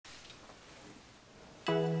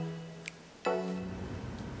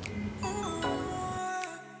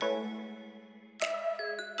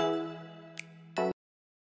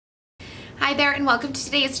Hi there and welcome to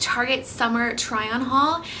today's Target summer try-on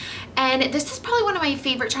haul. And this is probably one of my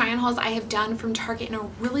favorite try-on hauls I have done from Target in a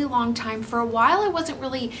really long time. For a while I wasn't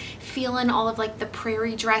really feeling all of like the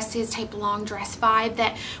prairie dresses type long dress vibe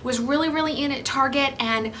that was really in at Target,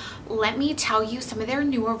 and let me tell you, some of their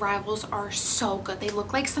new arrivals are so good. They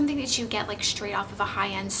look like something that you get like straight off of a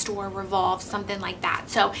high-end store, Revolve, something like that.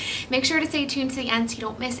 So make sure to stay tuned to the end so you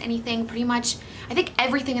don't miss anything. Pretty much I think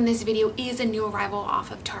everything in this video is a new arrival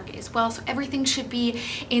off of Target as well, so everything should be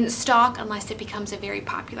in stock unless it becomes a very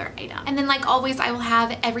popular item. And then like always, I will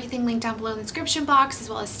have everything linked down below in the description box, as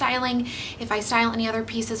well as styling. If I style any other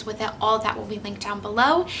pieces with it, all of that will be linked down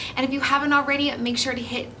below. And if you haven't already, make sure to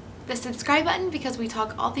hit the subscribe button because we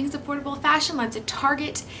talk all things affordable fashion. Let's at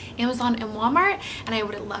Target, Amazon, and Walmart, and I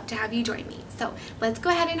would love to have you join me. So let's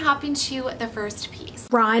go ahead and hop into the first piece.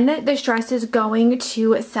 Run, this dress is going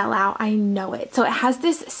to sell out. I know it. So it has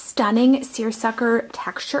this stunning seersucker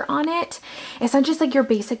texture on it. It's not just like your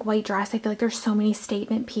basic white dress. I feel like there's so many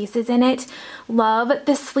statement pieces in it. Love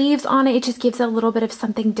the sleeves on it. It just gives a little bit of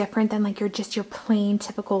something different than like your plain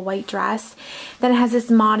typical white dress. Then it has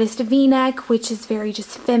this modest v-neck, which is very just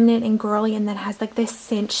feminine and girly, and then has like this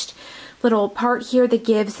cinched little part here that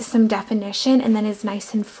gives some definition and then is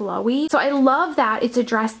nice and flowy. So I love that it's a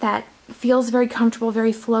dress that feels very comfortable,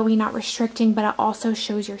 very flowy, not restricting, but it also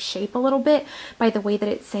shows your shape a little bit by the way that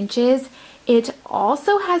it cinches. It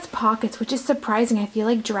also has pockets, which is surprising. I feel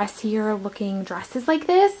like dressier looking dresses like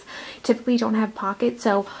this typically don't have pockets,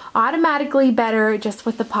 so automatically better just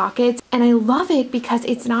with the pockets. And I love it because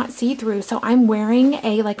it's not see-through. So I'm wearing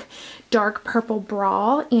a like dark purple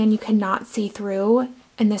bra and you cannot see through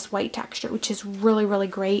in this white texture, which is really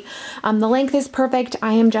great. The length is perfect.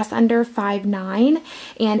 I am just under 5'9",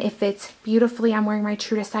 and it fits beautifully. I'm wearing my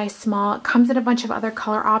true to size small. It comes in a bunch of other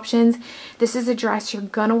color options. This is a dress you're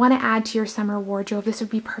gonna want to add to your summer wardrobe. This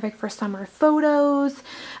would be perfect for summer photos,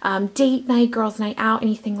 date night, girls night out,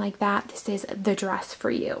 anything like that. This is the dress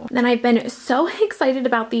for you. Then I've been so excited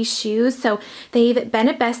about these shoes. So they've been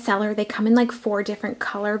a bestseller. They come in like 4 different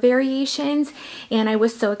color variations, and I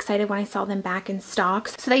was so excited when I saw them back in stock.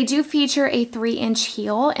 So they do feature a 3-inch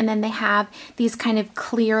heel, and then they have these kind of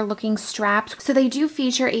clear looking straps. So they do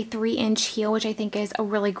feature a 3-inch heel, which I think is a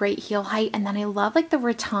really great heel height. And then I love like the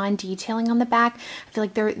rattan detailing on the back. I feel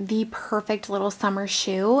like they're the perfect little summer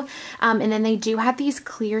shoe. And then they do have these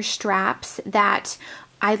clear straps that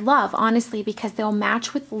I love, honestly, because they'll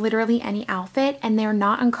match with literally any outfit and they're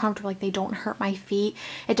not uncomfortable. Like, they don't hurt my feet.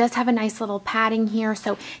 It does have a nice little padding here.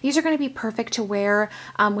 So these are going to be perfect to wear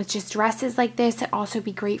with just dresses like this. It also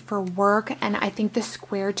be great for work. And I think the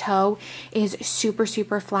square toe is super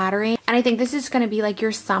flattering. And I think this is going to be like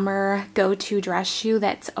your summer go-to dress shoe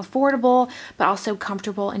that's affordable, but also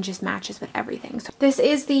comfortable and just matches with everything. So this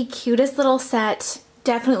is the cutest little set.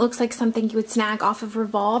 Definitely looks like something you would snag off of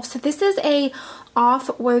Revolve. So this is a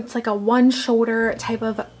off where it's like a one shoulder type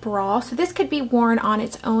of bra. So this could be worn on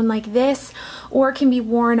its own like this, or it can be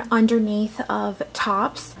worn underneath of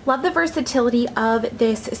tops. Love the versatility of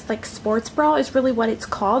this. It's like sports bra is really what it's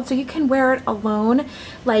called. So you can wear it alone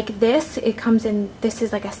like this. It comes in, this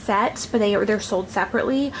is like a set, but they're sold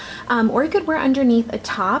separately. Or you could wear underneath a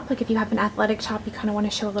top. Like if you have an athletic top, you kind of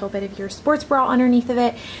want to show a little bit of your sports bra underneath of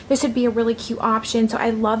it. This would be a really cute option. So I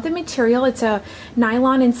love the material. It's a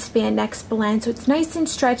nylon and spandex blend. So it's nice and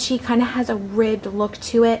stretchy, kind of has a ribbed look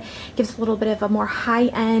to it. Gives a little bit of a more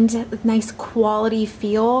high-end, nice quality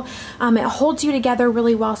feel. It holds you together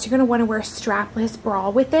really well. So you're going to want to wear a strapless bra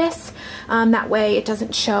with this. That way it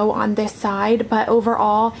doesn't show on this side, but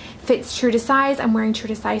overall fits true to size. I'm wearing true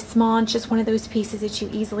to size small. It's just one of those pieces that you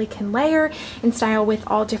easily can layer and style with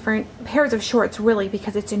all different pairs of shorts, really,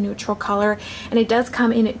 because it's a neutral color. And it does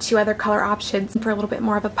come in 2 other color options for a little bit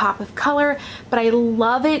more of a pop of color, but I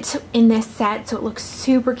love it in this set. So it looks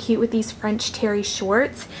super cute with these French terry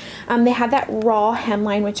shorts. They have that raw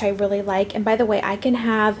hemline, which I really like. And by the way, I can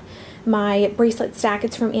have my bracelet stack,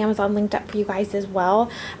 it's from Amazon, linked up for you guys as well.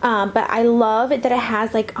 But I love it that it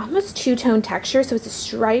has like almost two-tone texture. So it's a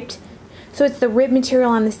striped, so it's the rib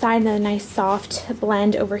material on the side and then a nice soft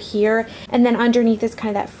blend over here. And then underneath is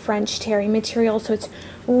kind of that French terry material. So it's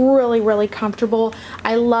really comfortable.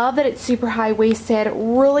 I love that it's super high-waisted,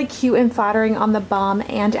 really cute and flattering on the bum,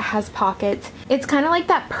 and it has pockets It's kind of like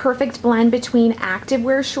that perfect blend between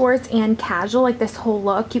activewear shorts and casual, like this whole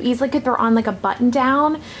look. You easily could throw on like a button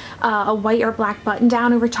down, a white or black button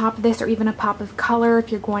down over top of this, or even a pop of color if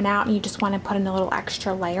you're going out and you just want to put in a little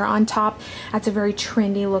extra layer on top. That's a very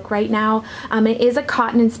trendy look right now. It is a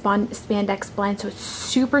cotton and spandex blend, so it's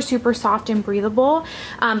super, super soft and breathable.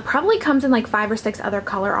 Probably comes in like 5 or 6 other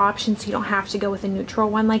color options, so you don't have to go with a neutral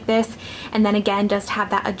one like this. And then again, does have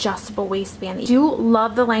that adjustable waistband. I do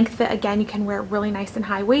love the length of it. Again, you can wear it really nice and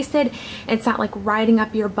high-waisted. It's not like riding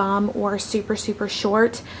up your bum or super, super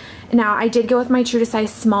short. Now, I did go with my true to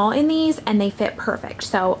size small in these, and they fit perfect.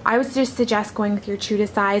 So I would just suggest going with your true to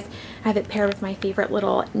size. I have it paired with my favorite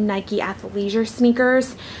little Nike athleisure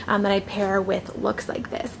sneakers that I pair with looks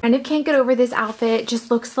like this. Kind of can't get over this outfit.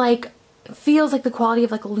 Just looks like, feels like the quality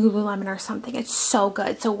of like a Lululemon or something. It's so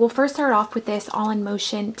good. So we'll first start off with this All in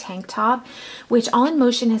Motion tank top, which All in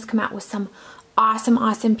Motion has come out with some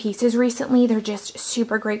awesome pieces recently. They're just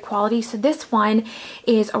super great quality. So this one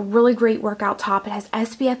is a really great workout top. It has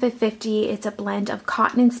SPF of 50. It's a blend of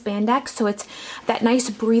cotton and spandex, so it's that nice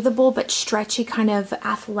breathable but stretchy kind of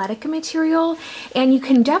athletic material, and you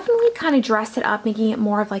can definitely kind of dress it up, making it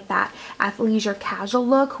more of like that athleisure casual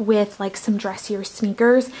look with like some dressier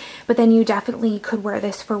sneakers. But then you definitely could wear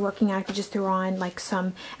this for working out. You could just throw on like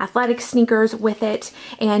some athletic sneakers with it,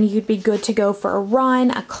 and you'd be good to go for a run,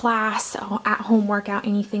 a class, at home workout,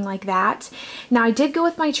 anything like that. Now, I did go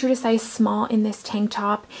with my true to size small in this tank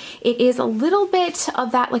top. It is a little bit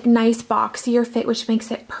of that like nice boxier fit, which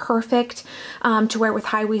makes it perfect to wear with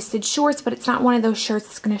high-waisted shorts, but it's not one of those shirts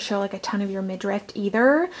that's going to show like a ton of your midriff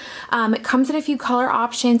either. It comes in a few color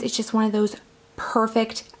options. It's just one of those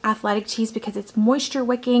perfect athletic tees because it's moisture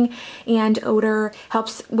wicking and odor,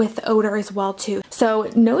 helps with odor as well too. So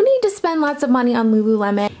no need to spend lots of money on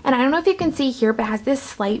Lululemon. And I don't know if you can see here, but it has this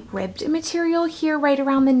slight ribbed material here right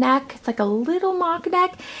around the neck. It's like a little mock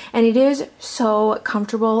neck, and it is so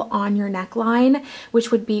comfortable on your neckline, which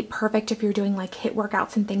would be perfect if you're doing like HIIT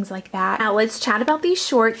workouts and things like that. Now let's chat about these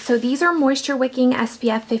shorts. So these are moisture wicking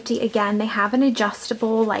SPF 50. Again, they have an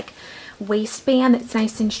adjustable like waistband that's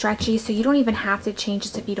nice and stretchy, so you don't even have to change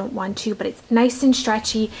this if you don't want to, but it's nice and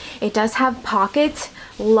stretchy. It does have pockets.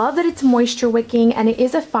 Love that it's moisture wicking, and it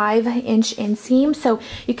is a 5-inch inseam, so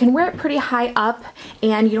you can wear it pretty high up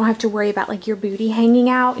and you don't have to worry about like your booty hanging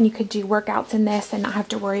out, and you could do workouts in this and not have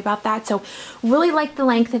to worry about that. So really like the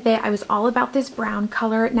length of it. I was all about this brown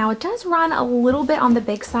color. Now it does run a little bit on the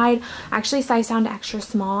big side. I actually sized down to extra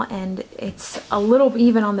small, and it's a little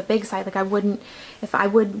even on the big side. Like I wouldn't, if I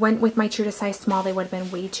went with my true to size small, they would have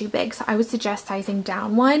been way too big. So I would suggest sizing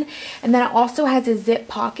down one. And then it also has a zip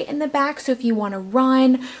pocket in the back. So if you want to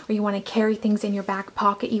run or you want to carry things in your back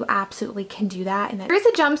pocket, you absolutely can do that. And then there's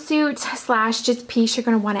a jumpsuit slash just piece you're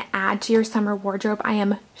going to want to add to your summer wardrobe. I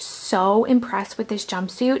am so impressed with this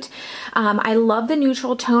jumpsuit. I love the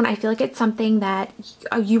neutral tone. I feel like it's something that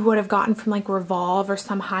you would have gotten from like Revolve or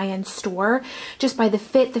some high-end store, just by the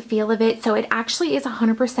fit, the feel of it. So it actually is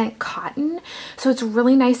 100% cotton. So it's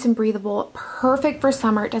really nice and breathable, perfect for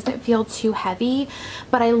summer. It doesn't feel too heavy,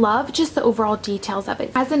 but I love just the overall details of it.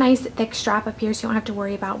 It has a nice thick strap up here, so you don't have to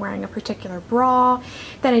worry about wearing a particular bra.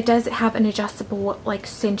 Then it does have an adjustable like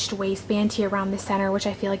cinched waistband here around the center, which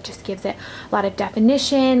I feel like just gives it a lot of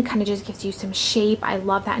definition, kind of just gives you some shape. I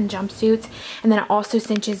love that in jumpsuits. And then it also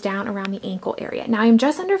cinches down around the ankle area. Now I'm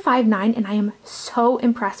just under 5'9", and I am so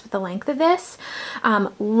impressed with the length of this.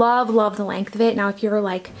 Love the length of it. Now if you're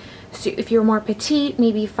like, so if you're more petite,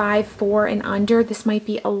 maybe 5'4" and under, this might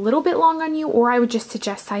be a little bit long on you, or I would just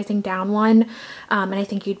suggest sizing down one, and I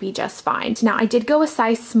think you'd be just fine. Now, I did go a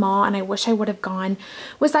size small, and I wish I would have gone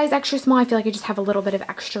with size extra small. I feel like I just have a little bit of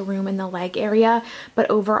extra room in the leg area, but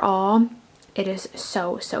overall, it is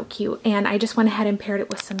so cute. And I just went ahead and paired it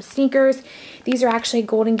with some sneakers. These are actually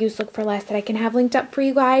Golden Goose Look for Less that I can have linked up for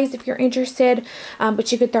you guys if you're interested.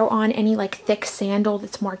 But you could throw on any like thick sandal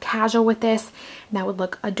that's more casual with this, and that would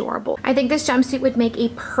look adorable. I think this jumpsuit would make a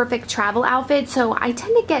perfect travel outfit. So I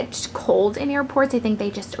tend to get cold in airports. I think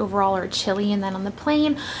they just overall are chilly, and then on the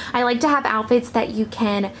plane, I like to have outfits that you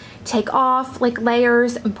can take off, like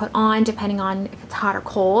layers, and put on depending on if it's hot or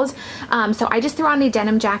cold. So I just threw on a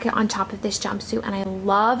denim jacket on top of this jumpsuit, and I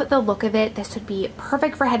love the look of it. This would be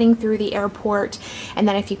perfect for heading through the airport, and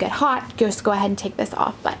then if you get hot, just go ahead and take this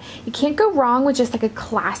off. But you can't go wrong with just like a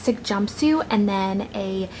classic jumpsuit and then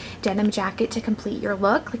a denim jacket to complete your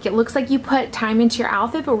look. Like, it looks like you put time into your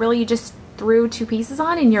outfit, but really you just threw 2 pieces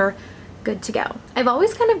on and you're good to go. I've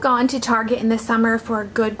always kind of gone to Target in the summer for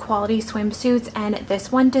good quality swimsuits, and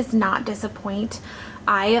this one does not disappoint.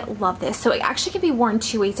 I love this. So it actually can be worn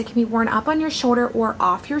two ways. It can be worn up on your shoulder or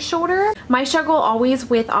off your shoulder. My struggle always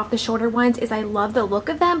with off the shoulder ones is I love the look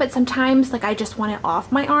of them, but sometimes like I just want it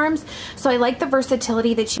off my arms. So I like the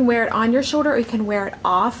versatility that you can wear it on your shoulder or you can wear it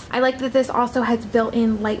off. I like that this also has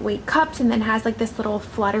built-in lightweight cups and then has like this little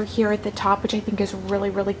flutter here at the top, which I think is really,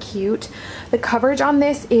 really cute. The coverage on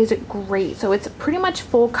this is great. So it's pretty much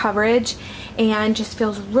full coverage and just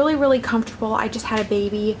feels really, really comfortable. I just had a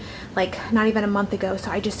baby like not even a month ago, so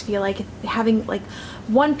I just feel like having like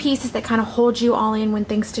one piece that kind of holds you all in when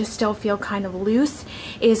things just still feel kind of loose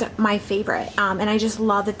is my favorite. And I just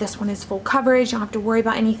love that this one is full coverage. You don't have to worry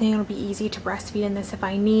about anything. It'll be easy to breastfeed in this if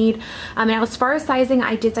I need. Now as far as sizing,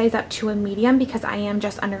 I did size up to a medium because I am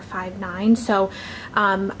just under 5'9", so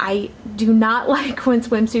I do not like when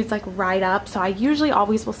swimsuits like ride up, so I usually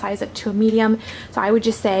always will size up to a medium. So I would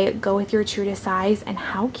just say go with your true to size. And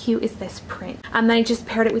how cute is this print? Then I just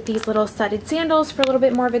paired it with these little studded sandals for a little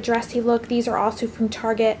bit more of a dressy look. These are also from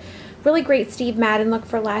Target. Really great Steve Madden look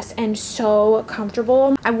for less and so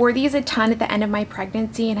comfortable. I wore these a ton at the end of my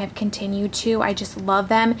pregnancy and have continued to. I just love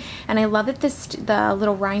them, and I love that the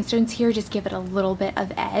little rhinestones here just give it a little bit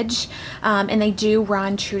of edge, and they do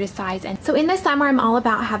run true to size. And so in the summer I'm all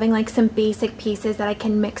about having like some basic pieces that I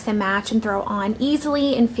can mix and match and throw on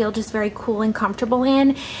easily and feel just very cool and comfortable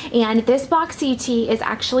in. And this boxy tee is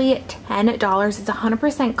actually $10. It's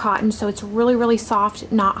 100% cotton, so it's really, really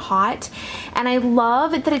soft, not hot. And I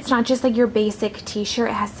love that it's not just like your basic t-shirt.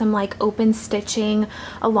 It has some like open stitching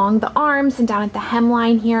along the arms and down at the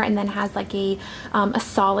hemline here, and then has like a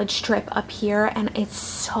solid strip up here, and it's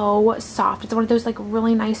so soft. It's one of those like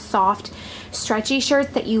really nice soft stretchy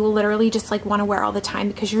shirts that you literally just like want to wear all the time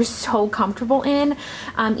because you're so comfortable in.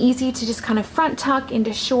 Easy to just kind of front tuck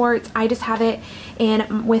into shorts. I just have it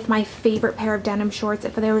in with my favorite pair of denim shorts.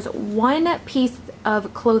 If there was one piece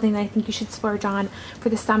of clothing that I think you should splurge on for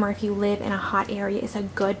the summer if you live in a hot area, is a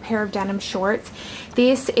good pair of denim shorts.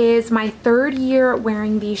 This is my third year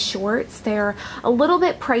wearing these shorts. They're a little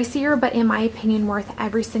bit pricier, but in my opinion worth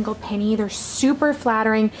every single penny. They're super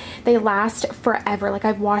flattering. They last forever. Like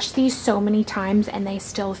I've washed these so many times and they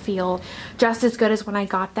still feel just as good as when I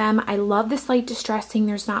got them. I love the slight distressing.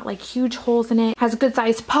 There's not like huge holes in it. Has good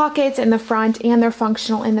sized pockets in the front and they're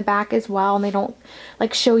functional in the back as well, and they don't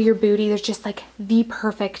like show your booty. There's just like the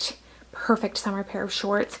perfect summer pair of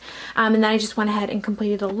shorts. And then I just went ahead and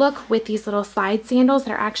completed the look with these little slide sandals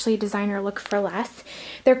that are actually a designer look for less.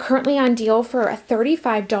 They're currently on deal for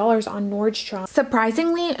 $35 on Nordstrom.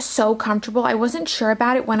 Surprisingly so comfortable. I wasn't sure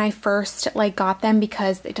about it when I first like got them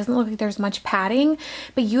because it doesn't look like there's much padding,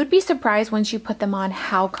 but you would be surprised once you put them on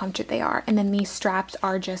how comfortable they are. And then these straps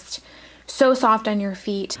are just so soft on your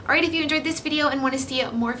feet. Alright, if you enjoyed this video and want to see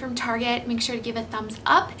more from Target, make sure to give a thumbs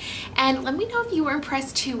up and let me know if you were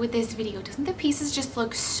impressed too with this video. Doesn't the pieces just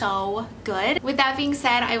look so good? With that being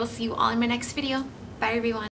said, I will see you all in my next video. Bye everyone.